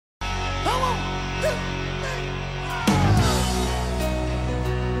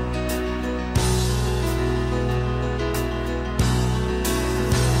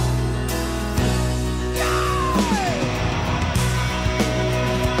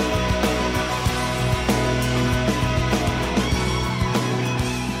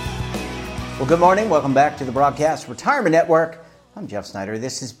good morning. Welcome back to the Broadcast Retirement Network. I'm Jeff Snyder.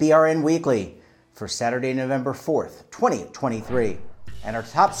 This is BRN Weekly for Saturday, November 4th, 2023. And our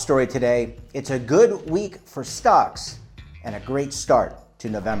top story today, it's a good week for stocks and a great start to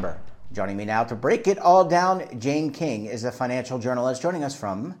November. Joining me now to break it all down, Jane King is a financial journalist joining us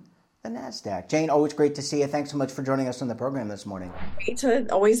from the NASDAQ. Jane, always great to see you. Thanks so much for joining us on the program this morning. Great to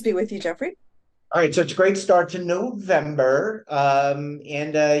always be with you, Jeffrey. All right, so it's a great start to November.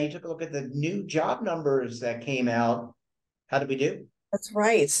 You took a look at the new job numbers that came out. How did we do? That's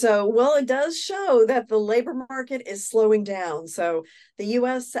right. So, well, it does show that the labor market is slowing down. So the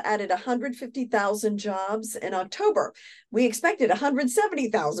U.S. added 150,000 jobs in October. We expected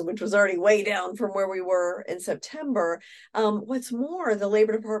 170,000, which was already way down from where we were in September. What's more, the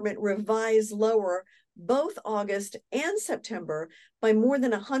Labor Department revised lower both August and September by more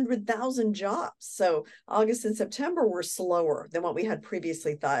than 100,000 jobs. So August and September were slower than what we had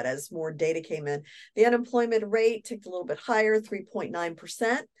previously thought as more data came in. The unemployment rate ticked a little bit higher,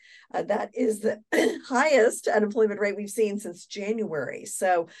 3.9%. That is the highest unemployment rate we've seen since January.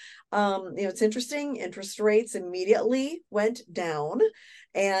 So, it's interesting. Interest rates immediately went down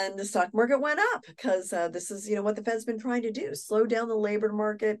and the stock market went up because this is, what the Fed's been trying to do, slow down the labor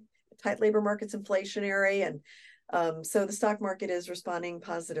market. Tight labor market's inflationary, and so the stock market is responding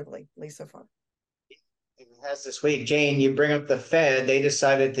positively, at least so far. It has this week. Jane, you bring up the Fed. They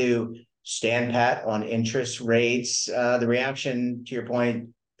decided to stand pat on interest rates. The reaction, to your point,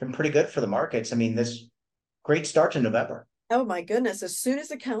 been pretty good for the markets. I mean, this great start to November. Oh my goodness. As soon as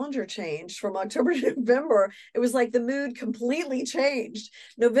the calendar changed from October to November, it was like the mood completely changed.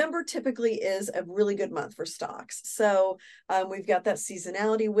 November typically is a really good month for stocks. So we've got that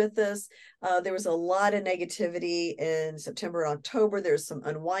seasonality with us. There was a lot of negativity in September and October. There's some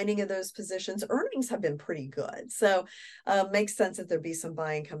unwinding of those positions. Earnings have been pretty good. So makes sense that there'd be some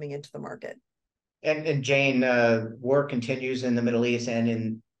buying coming into the market. And Jane, war continues in the Middle East and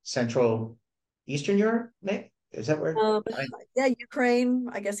in Central Eastern Europe, maybe? Is that where? Yeah, Ukraine,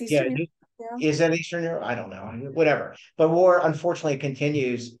 I guess Yeah, Eastern Europe. Yeah. is that Eastern Europe? I don't know. Whatever. But war, unfortunately,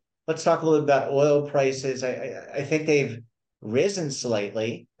 continues. Let's talk a little bit about oil prices. I think they've risen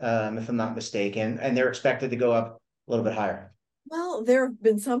slightly, if I'm not mistaken, and they're expected to go up a little bit higher. Well, there have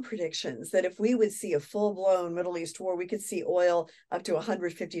been some predictions that if we would see a full-blown Middle East war, we could see oil up to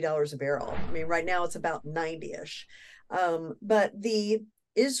 $150 a barrel. I mean, right now it's about 90-ish. But the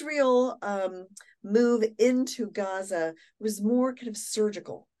Israel move into Gaza was more kind of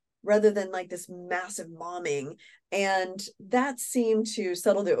surgical rather than like this massive bombing. And that seemed to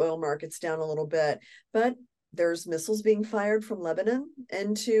settle the oil markets down a little bit. But there's missiles being fired from Lebanon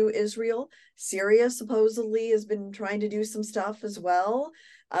into Israel. Syria supposedly has been trying to do some stuff as well.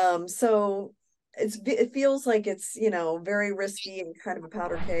 So it feels like it's, very risky and kind of a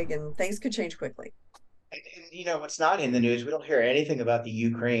powder keg, and things could change quickly. And what's not in the news, we don't hear anything about the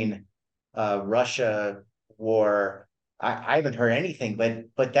Ukraine Russia war. I haven't heard anything,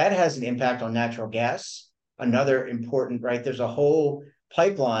 but that has an impact on natural gas. Another important, right? There's a whole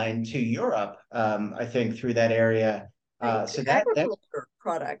pipeline to Europe, I think, through that area. So that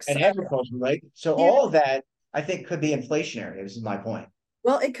products and agriculture, right? So yeah. all of that, I think, could be inflationary. This is my point.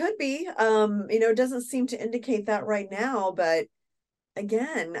 Well, it could be. It doesn't seem to indicate that right now, but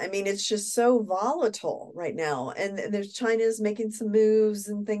again, I mean, it's just so volatile right now. And there's China's making some moves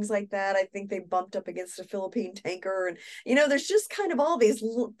and things like that. I think they bumped up against a Philippine tanker. And, there's just kind of all these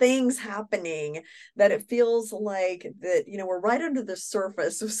things happening that it feels like that, we're right under the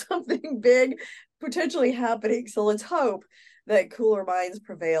surface of something big potentially happening. So let's hope that cooler minds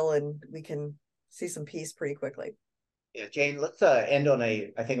prevail and we can see some peace pretty quickly. Yeah, Jane, let's end on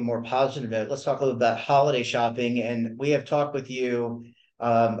I think, a more positive note. Let's talk a little about holiday shopping. And we have talked with you.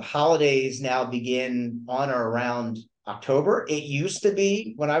 Holidays now begin on or around October. It used to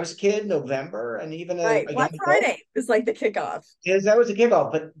be when I was a kid, November, and even Right. a young Black adult. Friday is like the kickoff. Yes, that was a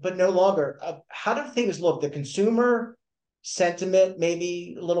kickoff, but no longer. How do things look? The consumer sentiment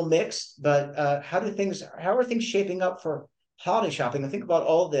maybe a little mixed, but how are things shaping up for holiday shopping? I think about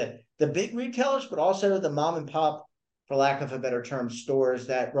all the big retailers, but also the mom and pop, for lack of a better term, stores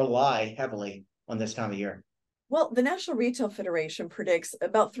that rely heavily on this time of year. Well, the National Retail Federation predicts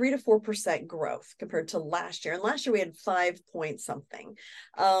about 3 to 4% growth compared to last year. And last year we had 5 point something.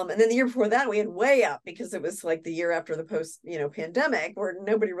 And then the year before that, we had way up because it was like the year after the post, pandemic where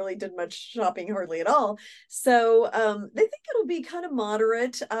nobody really did much shopping hardly at all. So they think it'll be kind of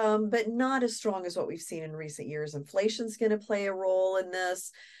moderate, but not as strong as what we've seen in recent years. Inflation's going to play a role in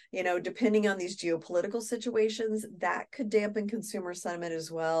this. Depending on these geopolitical situations, that could dampen consumer sentiment as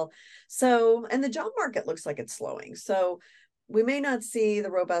well. So, and the job market looks like it's slowing. So we may not see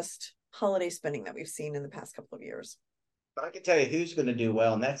the robust holiday spending that we've seen in the past couple of years. But I can tell you who's going to do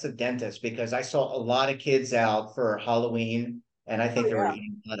well, and that's the dentist, because I saw a lot of kids out for Halloween, and I think they were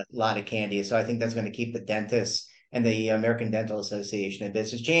eating a lot of candy. So I think that's going to keep the dentists and the American Dental Association in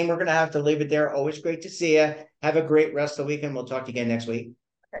business. Jane, we're going to have to leave it there. Always great to see you. Have a great rest of the weekend. We'll talk to you again next week.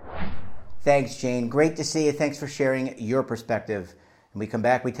 Okay. Thanks, Jane. Great to see you. Thanks for sharing your perspective. When we come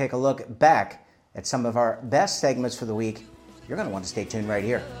back, we take a look back at some of our best segments for the week. You're going to want to stay tuned right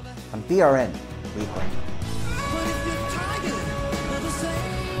here on BRN Weekly.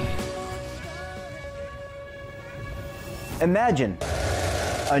 Imagine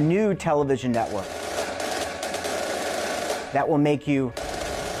a new television network that will make you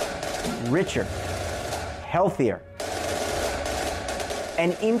richer, healthier,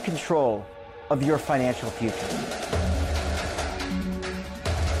 and in control of your financial future.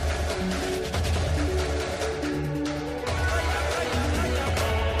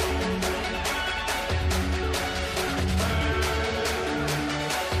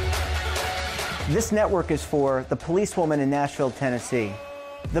 This network is for the policewoman in Nashville, Tennessee,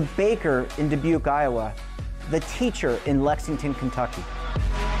 the baker in Dubuque, Iowa, the teacher in Lexington, Kentucky.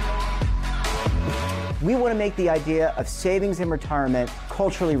 We want to make the idea of savings and retirement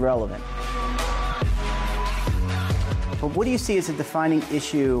culturally relevant. But what do you see as a defining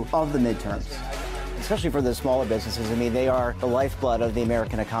issue of the midterms, especially for the smaller businesses? I mean, they are the lifeblood of the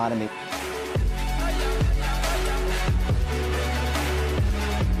American economy.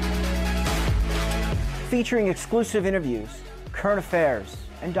 Featuring exclusive interviews, current affairs,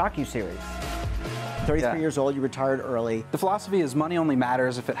 and docuseries. 33 years old, you retired early. The philosophy is money only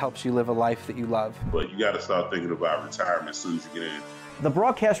matters if it helps you live a life that you love. But you got to start thinking about retirement as soon as you get in. The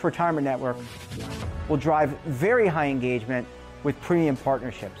Broadcast Retirement Network will drive very high engagement with premium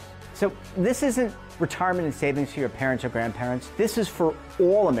partnerships. So this isn't retirement and savings for your parents or grandparents. This is for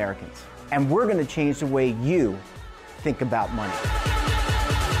all Americans. And we're going to change the way you think about money.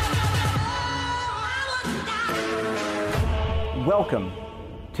 Welcome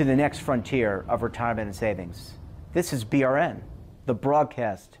to the next frontier of retirement and savings. This is BRN, the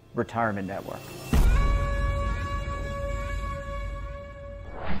Broadcast Retirement Network.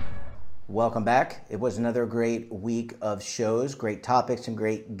 Welcome back. It was another great week of shows, great topics, and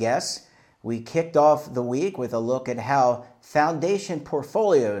great guests. We kicked off the week with a look at how foundation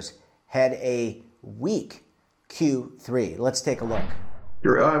portfolios had a weak Q3. Let's take a look.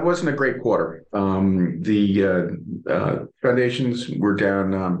 It wasn't a great quarter. The foundations were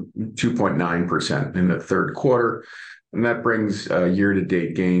down 2.9% in the third quarter, and that brings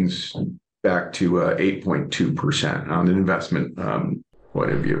year-to-date gains back to 8.2% on an investment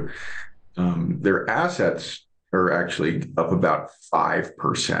point of view. Their assets are actually up about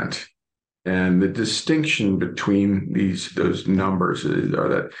 5%. And the distinction between those numbers are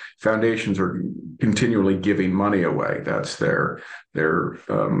that foundations are continually giving money away. That's their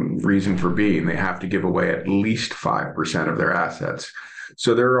reason for being. They have to give away at least 5% of their assets.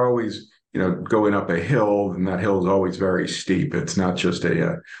 So they're always, going up a hill, and that hill is always very steep. It's not just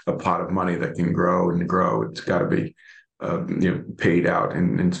a pot of money that can grow and grow. It's got to be paid out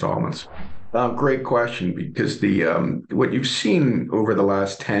in installments. Great question, because what you've seen over the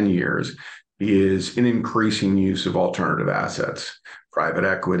last 10 years is an increasing use of alternative assets, private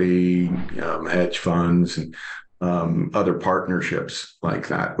equity, hedge funds, and other partnerships like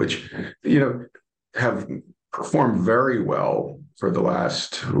that, which have performed very well for the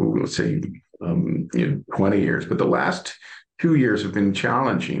last, let's say, 20 years. But the last 2 years have been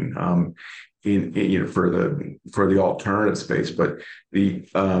challenging. For the alternative space, but the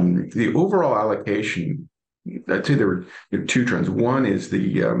overall allocation, I'd say there were two trends. One is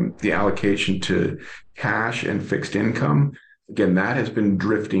the allocation to cash and fixed income. Again, that has been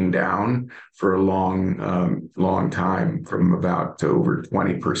drifting down for a long time, from about to over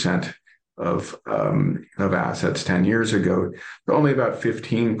 20% of assets 10 years ago to only about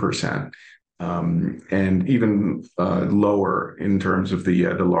 15%. And even lower in terms of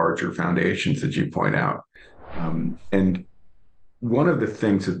the larger foundations that you point out. And one of the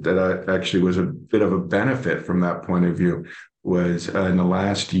things that actually was a bit of a benefit from that point of view was in the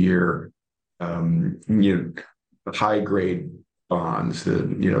last year, high grade bonds,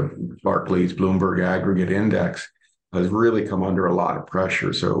 the Barclays Bloomberg Aggregate Index has really come under a lot of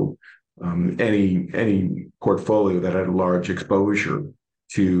pressure. So any portfolio that had a large exposure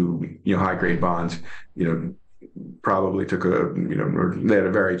to high grade bonds, probably took they had a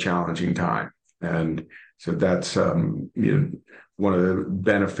very challenging time, and so that's one of the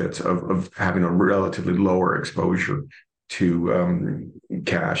benefits of having a relatively lower exposure to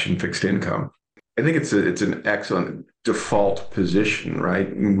cash and fixed income. I think it's an excellent default position, right?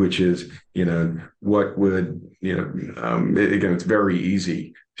 Which is, what would, again, it's very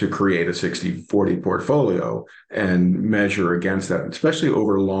easy to create a 60-40 portfolio and measure against that, especially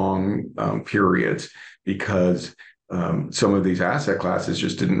over long periods, because some of these asset classes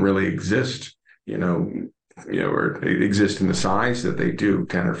just didn't really exist, or exist in the size that they do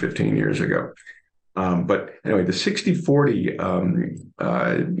 10 or 15 years ago. But anyway, the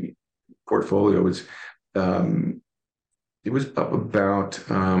 60-40 portfolio was it was up about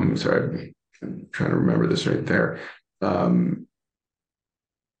sorry, I'm trying to remember this right there.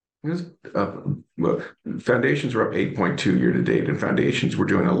 It was up, well, foundations were up 8.2 year to date, and foundations were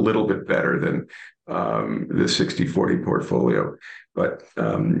doing a little bit better than the 60-40 portfolio. But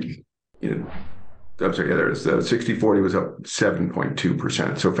I'm sorry, yeah, there's the 60-40 was up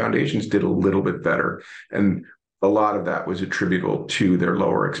 7.2%. So foundations did a little bit better. And a lot of that was attributable to their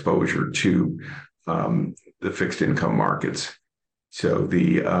lower exposure to the fixed income markets. So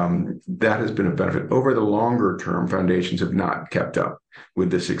that has been a benefit. Over the longer term, foundations have not kept up with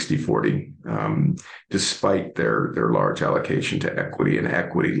the 60-40, despite their large allocation to equity and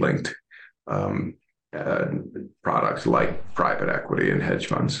equity-linked products like private equity and hedge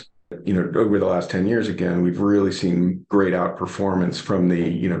funds. Over the last 10 years, again, we've really seen great outperformance from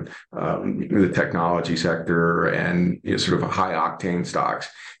the technology sector and sort of high octane stocks.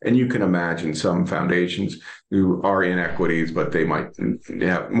 And you can imagine some foundations who are in equities, but they might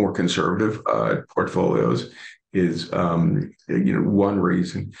have more conservative portfolios is one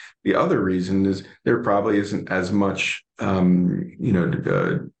reason. The other reason is there probably isn't as much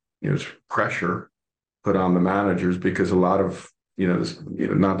pressure put on the managers, because a lot of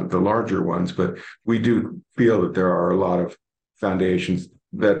not the larger ones, but we do feel that there are a lot of foundations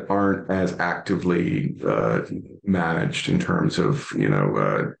that aren't as actively managed in terms of,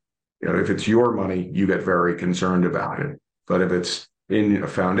 if it's your money, you get very concerned about it. But if it's in a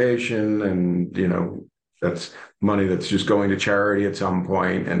foundation and, that's money that's just going to charity at some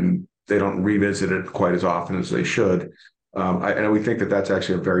point and they don't revisit it quite as often as they should. And we think that that's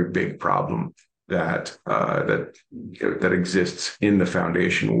actually a very big problem that exists in the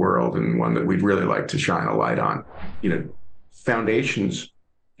foundation world, and one that we'd really like to shine a light on. Foundations,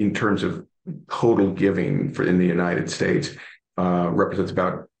 in terms of total giving in the United States, represents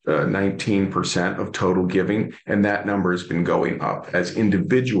about 19% of total giving, and that number has been going up as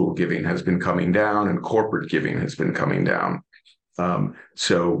individual giving has been coming down and corporate giving has been coming down.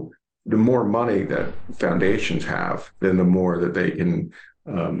 So the more money that foundations have, then the more that they can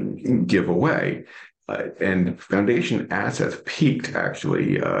give away. And foundation assets peaked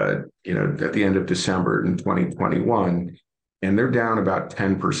actually, at the end of December in 2021, and they're down about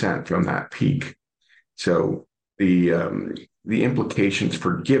 10% from that peak. So the implications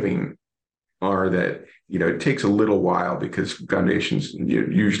for giving are that, it takes a little while because foundations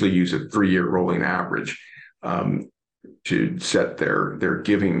usually use a 3-year rolling average to set their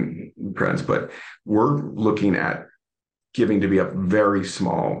giving trends. But we're looking at giving to be up very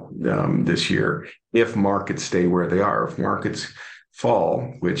small this year if markets stay where they are. If markets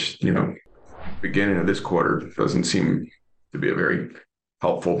fall, which, beginning of this quarter doesn't seem to be a very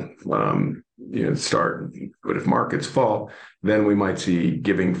helpful start. But if markets fall, then we might see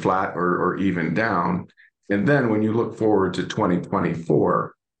giving flat or even down. And then when you look forward to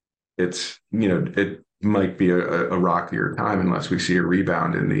 2024, it's, it might be a rockier time unless we see a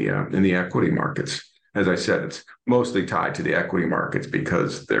rebound in the equity markets. As I said, it's mostly tied to the equity markets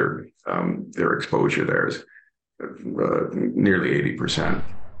because their exposure there is nearly 80%.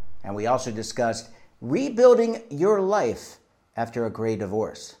 And we also discussed rebuilding your life after a gray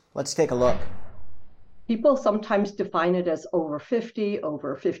divorce. Let's take a look. People sometimes define it as over 50,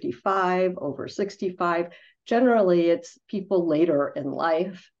 over 55, over 65. Generally, it's people later in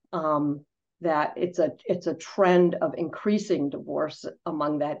life that it's a trend of increasing divorce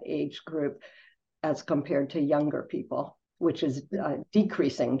among that age group as compared to younger people, which is a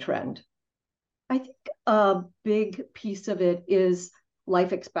decreasing trend. I think a big piece of it is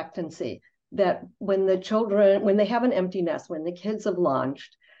life expectancy, that when they have an empty nest, when the kids have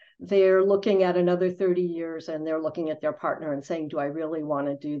launched, they're looking at another 30 years and they're looking at their partner and saying, do I really want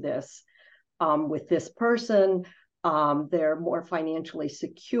to do this with this person? They're more financially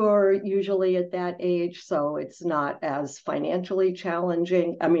secure usually at that age, so it's not as financially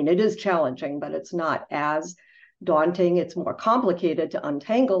challenging. I mean, it is challenging, but it's not as daunting. It's more complicated to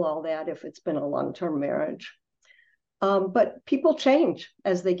untangle all that if it's been a long-term marriage. But people change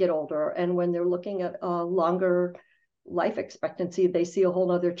as they get older, and when they're looking at a longer life expectancy, they see a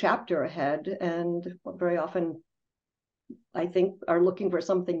whole other chapter ahead, and very often I think, are looking for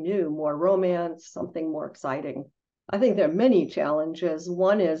something new, more romance, something more exciting. I think there are many challenges.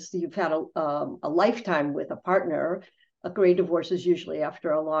 One is you've had a lifetime with a partner. A great divorce is usually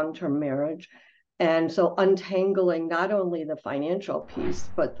after a long-term marriage. And so untangling not only the financial piece,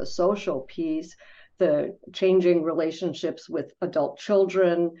 but the social piece, the changing relationships with adult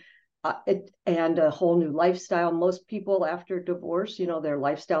children, and a whole new lifestyle. Most people after divorce, their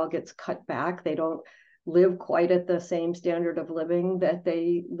lifestyle gets cut back. They don't live quite at the same standard of living that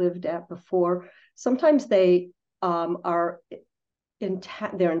they lived at before. Sometimes they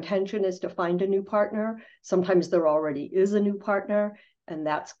their intention is to find a new partner. Sometimes there already is a new partner, and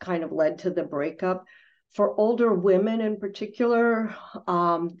that's kind of led to the breakup. For older women in particular,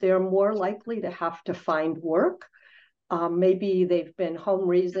 they're more likely to have to find work. Maybe they've been home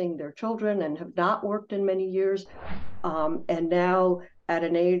raising their children and have not worked in many years. And now at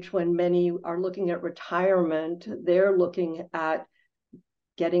an age when many are looking at retirement, they're looking at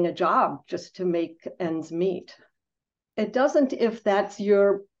getting a job just to make ends meet. It doesn't if that's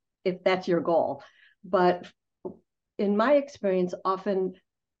your goal, but in my experience, often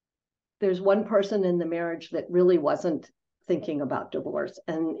there's one person in the marriage that really wasn't thinking about divorce.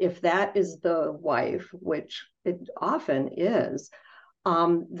 And if that is the wife, which it often is,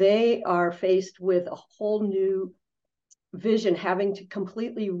 they are faced with a whole new vision, having to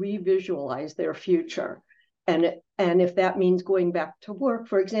completely revisualize their future. And if that means going back to work,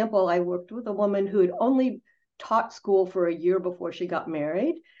 for example, I worked with a woman who had only taught school for a year before she got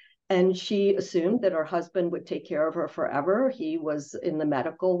married. And she assumed that her husband would take care of her forever. He was in the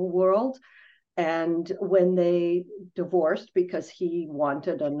medical world. And when they divorced because he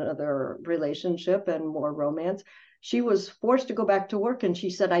wanted another relationship and more romance, she was forced to go back to work. And she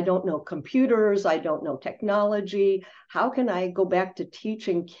said, I don't know computers. I don't know technology. How can I go back to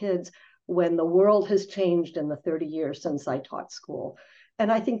teaching kids when the world has changed in the 30 years since I taught school?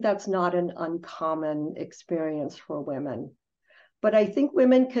 And I think that's not an uncommon experience for women. But I think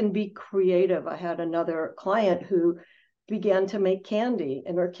women can be creative. I had another client who began to make candy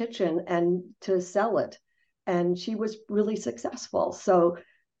in her kitchen and to sell it. And she was really successful. So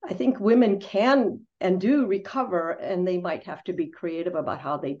I think women can and do recover, and they might have to be creative about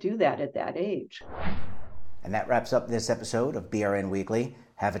how they do that at that age. And that wraps up this episode of BRN Weekly.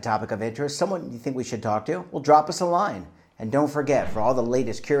 Have a topic of interest, someone you think we should talk to? Well, drop us a line. And don't forget, for all the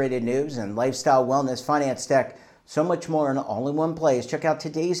latest curated news and lifestyle, wellness, finance, tech, so much more in all in one place, check out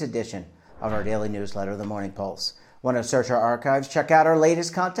today's edition of our daily newsletter, The Morning Pulse. Want to search our archives, check out our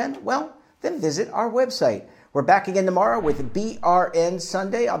latest content? Well, then visit our website. We're back again tomorrow with BRN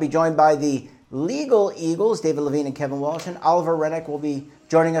Sunday. I'll be joined by the Legal Eagles, David Levine and Kevin Walsh, and Oliver Rennick will be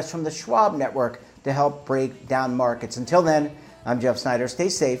joining us from the Schwab Network to help break down markets. Until then, I'm Jeff Snyder. Stay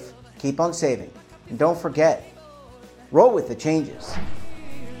safe, keep on saving, and don't forget, roll with the changes.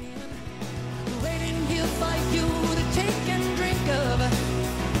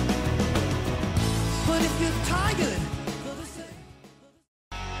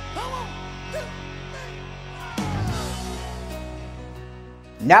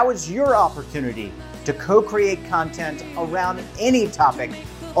 Now is your opportunity to co-create content around any topic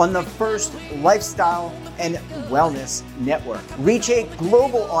on the First Lifestyle and Wellness Network. Reach a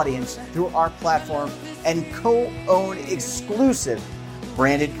global audience through our platform and co-own exclusive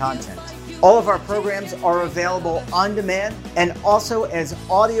branded content. All of our programs are available on demand and also as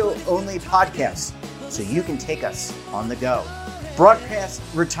audio-only podcasts, so you can take us on the go. Broadcast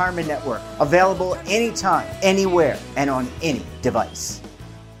Retirement Network, available anytime, anywhere, and on any device.